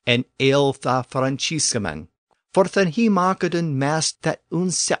 and Aeltha Franciscaman, for than he makeden mast that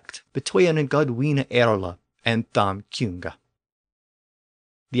unsect between Godwina Erla and Tham Cunga.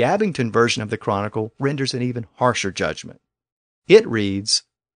 The Abingdon version of the Chronicle renders an even harsher judgment. It reads,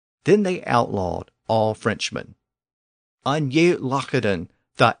 Then they outlawed all Frenchmen. Anye Lacheden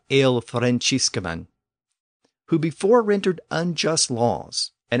the El Franciscaman, who before rendered unjust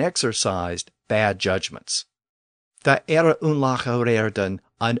laws and exercised bad judgments. The era unlachererden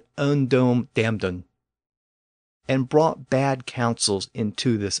an undom damden, and brought bad counsels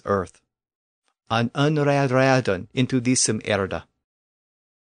into this earth. An unradraden into thisem erda.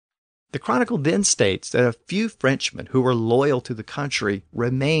 The Chronicle then states that a few Frenchmen who were loyal to the country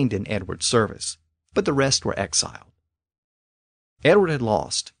remained in Edward's service, but the rest were exiled. Edward had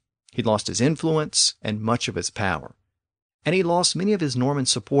lost. He'd lost his influence and much of his power, and he lost many of his Norman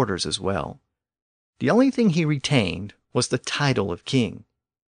supporters as well. The only thing he retained was the title of king,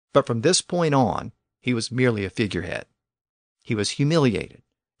 but from this point on, he was merely a figurehead. He was humiliated,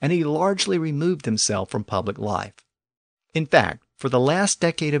 and he largely removed himself from public life. In fact, for the last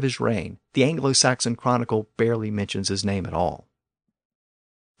decade of his reign, the Anglo-Saxon Chronicle barely mentions his name at all.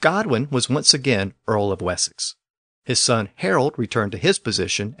 Godwin was once again Earl of Wessex. His son Harold returned to his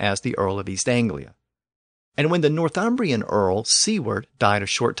position as the Earl of East Anglia. And when the Northumbrian Earl Siward died a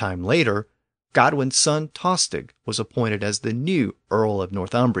short time later, Godwin's son Tostig was appointed as the new Earl of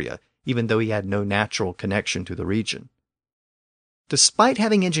Northumbria, even though he had no natural connection to the region. Despite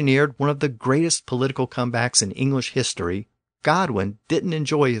having engineered one of the greatest political comebacks in English history, Godwin didn't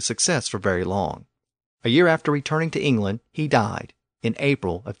enjoy his success for very long. A year after returning to England, he died in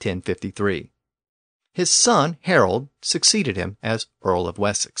April of 1053. His son, Harold, succeeded him as Earl of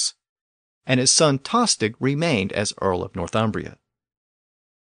Wessex, and his son Tostig remained as Earl of Northumbria.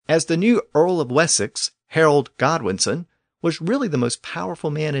 As the new Earl of Wessex, Harold Godwinson was really the most powerful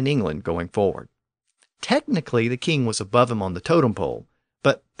man in England going forward. Technically, the king was above him on the totem pole,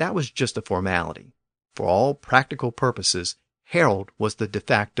 but that was just a formality. For all practical purposes, Harold was the de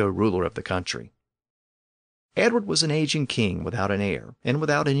facto ruler of the country. Edward was an aging king without an heir and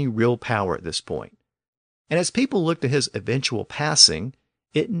without any real power at this point. And as people looked at his eventual passing,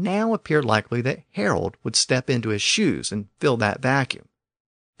 it now appeared likely that Harold would step into his shoes and fill that vacuum,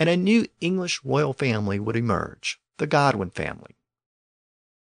 and a new English royal family would emerge, the Godwin family.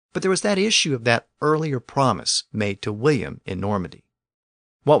 But there was that issue of that earlier promise made to William in Normandy.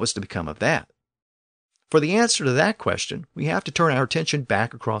 What was to become of that? For the answer to that question, we have to turn our attention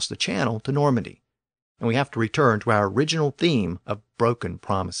back across the channel to Normandy, and we have to return to our original theme of broken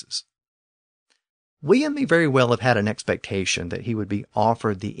promises. William may very well have had an expectation that he would be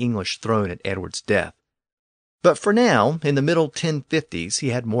offered the English throne at Edward's death. But for now, in the middle 1050s, he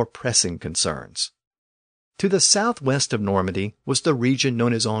had more pressing concerns. To the southwest of Normandy was the region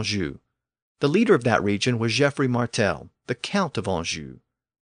known as Anjou. The leader of that region was Geoffrey Martel, the Count of Anjou.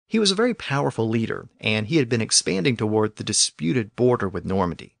 He was a very powerful leader, and he had been expanding toward the disputed border with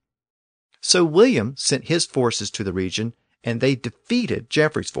Normandy. So William sent his forces to the region, and they defeated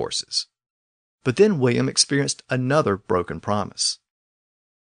Geoffrey's forces. But then William experienced another broken promise.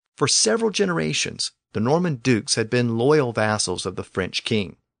 For several generations, the Norman dukes had been loyal vassals of the French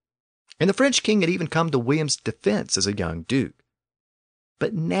king, and the French king had even come to William's defense as a young duke.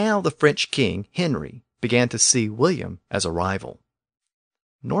 But now the French king, Henry, began to see William as a rival.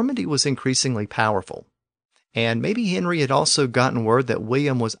 Normandy was increasingly powerful, and maybe Henry had also gotten word that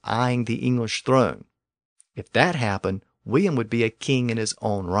William was eyeing the English throne. If that happened, William would be a king in his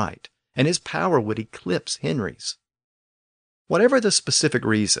own right, and his power would eclipse Henry's. Whatever the specific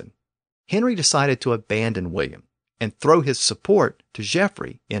reason, Henry decided to abandon William and throw his support to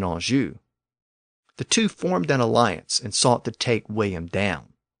Geoffrey in Anjou. The two formed an alliance and sought to take William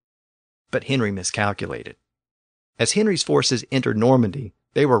down. But Henry miscalculated. As Henry's forces entered Normandy,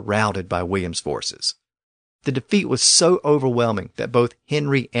 they were routed by William's forces. The defeat was so overwhelming that both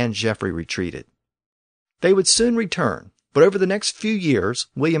Henry and Geoffrey retreated. They would soon return, but over the next few years,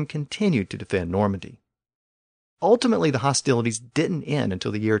 William continued to defend Normandy. Ultimately, the hostilities didn't end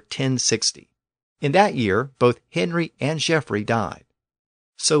until the year 1060. In that year, both Henry and Geoffrey died.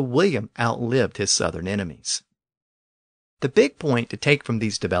 So William outlived his southern enemies. The big point to take from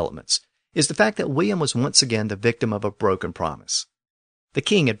these developments is the fact that William was once again the victim of a broken promise. The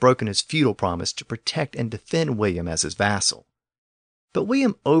king had broken his feudal promise to protect and defend William as his vassal. But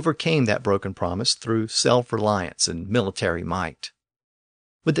William overcame that broken promise through self-reliance and military might.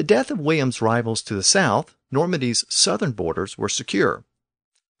 With the death of William's rivals to the south, Normandy's southern borders were secure.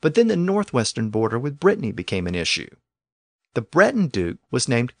 But then the northwestern border with Brittany became an issue. The Breton duke was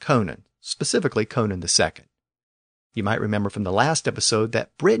named Conan, specifically Conan II. You might remember from the last episode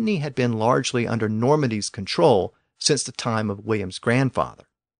that Brittany had been largely under Normandy's control since the time of William's grandfather.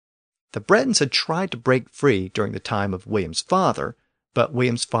 The Bretons had tried to break free during the time of William's father, but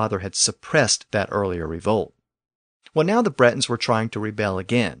William's father had suppressed that earlier revolt. Well, now the Bretons were trying to rebel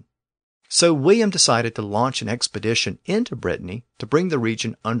again. So William decided to launch an expedition into Brittany to bring the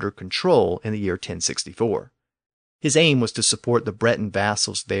region under control in the year 1064. His aim was to support the Breton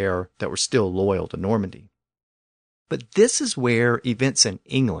vassals there that were still loyal to Normandy. But this is where events in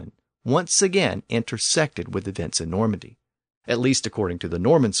England once again intersected with events in Normandy, at least according to the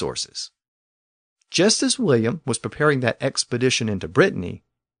Norman sources. Just as William was preparing that expedition into Brittany,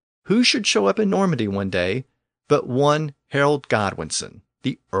 who should show up in Normandy one day but one Harold Godwinson,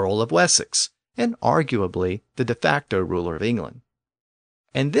 the Earl of Wessex, and arguably the de facto ruler of England.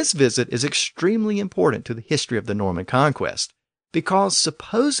 And this visit is extremely important to the history of the Norman conquest, because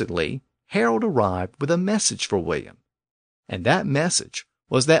supposedly Harold arrived with a message for William. And that message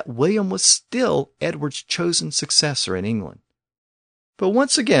was that William was still Edward's chosen successor in England. But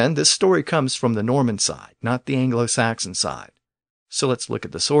once again, this story comes from the Norman side, not the Anglo-Saxon side. So let's look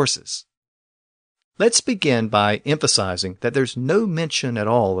at the sources. Let's begin by emphasizing that there's no mention at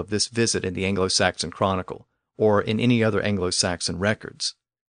all of this visit in the Anglo-Saxon Chronicle or in any other Anglo-Saxon records.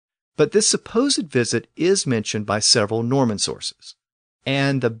 But this supposed visit is mentioned by several Norman sources.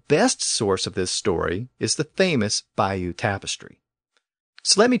 And the best source of this story is the famous Bayeux Tapestry.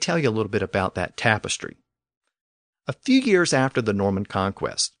 So let me tell you a little bit about that tapestry. A few years after the Norman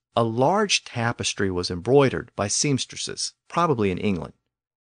conquest, a large tapestry was embroidered by seamstresses, probably in England.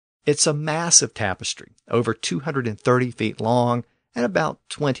 It's a massive tapestry, over 230 feet long and about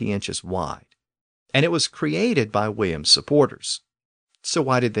 20 inches wide. And it was created by William's supporters. So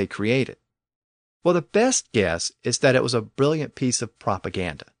why did they create it? Well, the best guess is that it was a brilliant piece of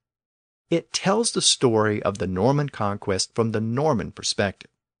propaganda. It tells the story of the Norman conquest from the Norman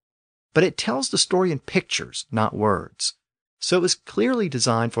perspective. But it tells the story in pictures, not words. So it was clearly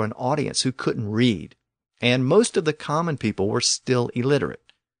designed for an audience who couldn't read, and most of the common people were still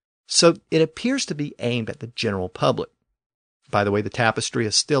illiterate. So it appears to be aimed at the general public. By the way, the tapestry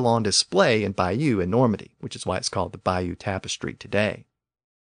is still on display in Bayeux in Normandy, which is why it's called the Bayeux Tapestry today.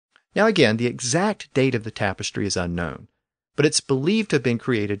 Now again, the exact date of the tapestry is unknown, but it's believed to have been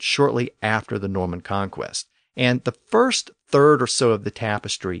created shortly after the Norman conquest. And the first third or so of the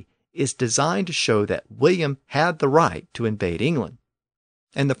tapestry is designed to show that William had the right to invade England.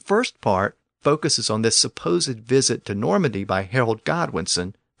 And the first part focuses on this supposed visit to Normandy by Harold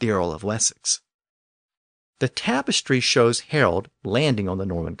Godwinson, the Earl of Wessex. The tapestry shows Harold landing on the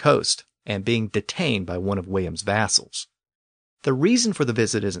Norman coast and being detained by one of William's vassals. The reason for the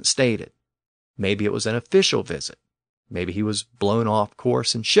visit isn't stated. Maybe it was an official visit. Maybe he was blown off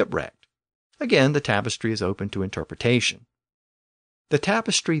course and shipwrecked. Again, the tapestry is open to interpretation. The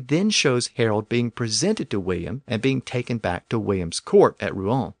tapestry then shows Harold being presented to William and being taken back to William's court at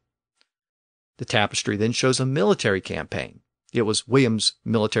Rouen. The tapestry then shows a military campaign. It was William's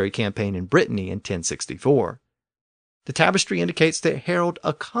military campaign in Brittany in 1064. The tapestry indicates that Harold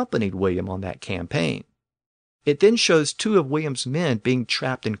accompanied William on that campaign. It then shows two of William's men being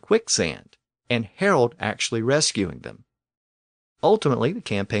trapped in quicksand, and Harold actually rescuing them. Ultimately, the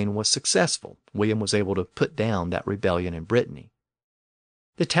campaign was successful. William was able to put down that rebellion in Brittany.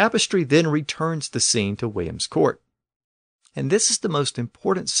 The tapestry then returns the scene to William's court. And this is the most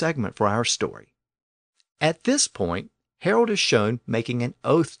important segment for our story. At this point, Harold is shown making an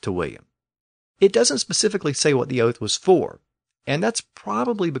oath to William. It doesn't specifically say what the oath was for, and that's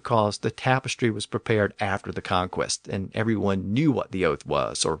probably because the tapestry was prepared after the conquest, and everyone knew what the oath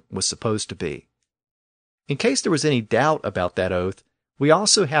was, or was supposed to be. In case there was any doubt about that oath, we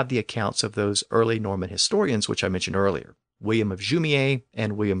also have the accounts of those early Norman historians which I mentioned earlier, William of Jumier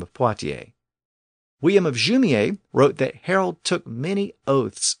and William of Poitiers. William of Jumier wrote that Harold took many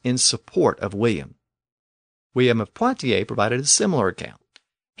oaths in support of William. William of Poitiers provided a similar account.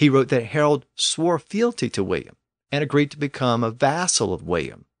 He wrote that Harold swore fealty to William and agreed to become a vassal of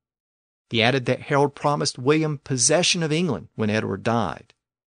William. He added that Harold promised William possession of England when Edward died.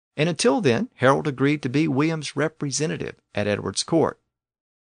 And until then, Harold agreed to be William's representative at Edward's court.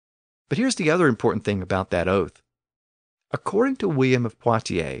 But here's the other important thing about that oath. According to William of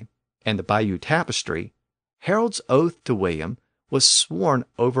Poitiers and the Bayeux Tapestry, Harold's oath to William was sworn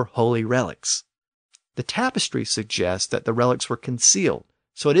over holy relics. The tapestry suggests that the relics were concealed,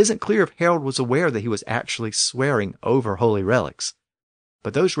 so it isn't clear if Harold was aware that he was actually swearing over holy relics.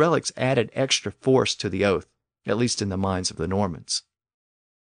 But those relics added extra force to the oath, at least in the minds of the Normans.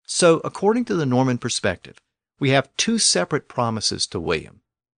 So, according to the Norman perspective, we have two separate promises to William.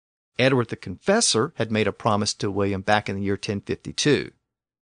 Edward the Confessor had made a promise to William back in the year 1052.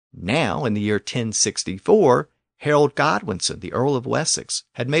 Now, in the year 1064, Harold Godwinson, the Earl of Wessex,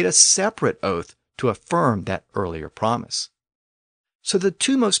 had made a separate oath to affirm that earlier promise. So the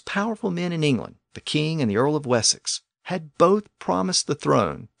two most powerful men in England, the King and the Earl of Wessex, had both promised the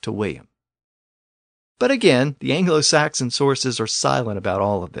throne to William. But again, the Anglo-Saxon sources are silent about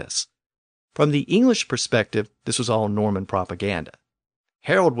all of this. From the English perspective, this was all Norman propaganda.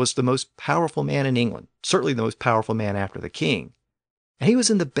 Harold was the most powerful man in England, certainly the most powerful man after the king, and he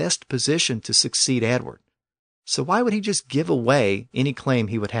was in the best position to succeed Edward. So why would he just give away any claim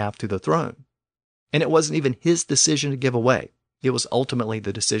he would have to the throne? And it wasn't even his decision to give away. It was ultimately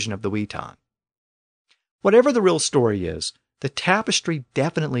the decision of the Witan. Whatever the real story is, the tapestry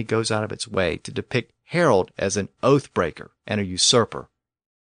definitely goes out of its way to depict Harold as an oath breaker and a usurper.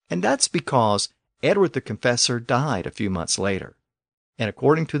 And that's because Edward the Confessor died a few months later. And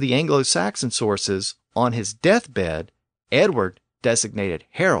according to the Anglo-Saxon sources, on his deathbed, Edward designated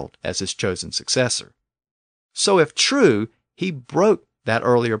Harold as his chosen successor. So if true, he broke that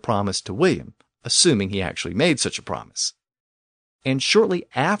earlier promise to William, assuming he actually made such a promise. And shortly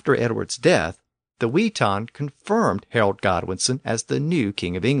after Edward's death, the Witan confirmed Harold Godwinson as the new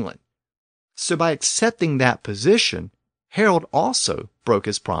King of England. So by accepting that position, Harold also broke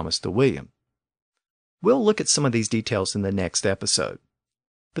his promise to William. We'll look at some of these details in the next episode.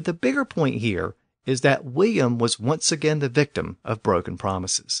 But the bigger point here is that William was once again the victim of broken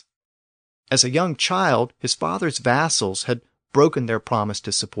promises. As a young child, his father's vassals had broken their promise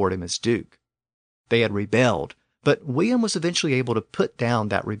to support him as duke. They had rebelled, but William was eventually able to put down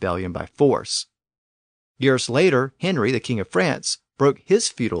that rebellion by force. Years later, Henry, the King of France, broke his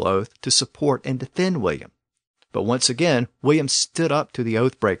feudal oath to support and defend William. But once again, William stood up to the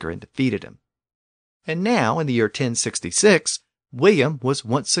oathbreaker and defeated him. And now, in the year 1066, William was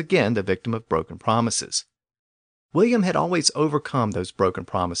once again the victim of broken promises. William had always overcome those broken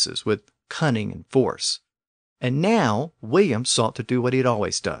promises with cunning and force. And now, William sought to do what he had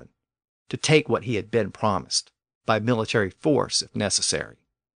always done, to take what he had been promised, by military force if necessary.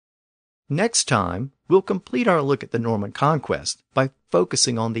 Next time, we'll complete our look at the Norman Conquest by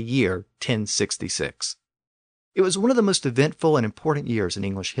focusing on the year 1066. It was one of the most eventful and important years in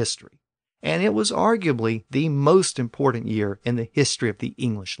English history, and it was arguably the most important year in the history of the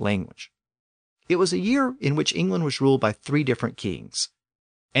English language. It was a year in which England was ruled by 3 different kings,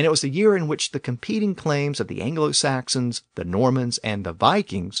 and it was a year in which the competing claims of the Anglo-Saxons, the Normans, and the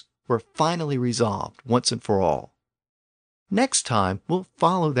Vikings were finally resolved once and for all. Next time, we'll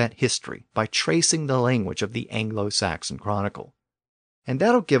follow that history by tracing the language of the Anglo-Saxon Chronicle. And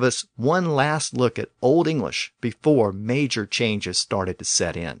that'll give us one last look at Old English before major changes started to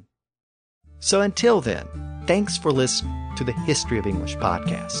set in. So until then, thanks for listening to the History of English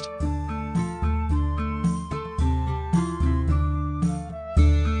podcast.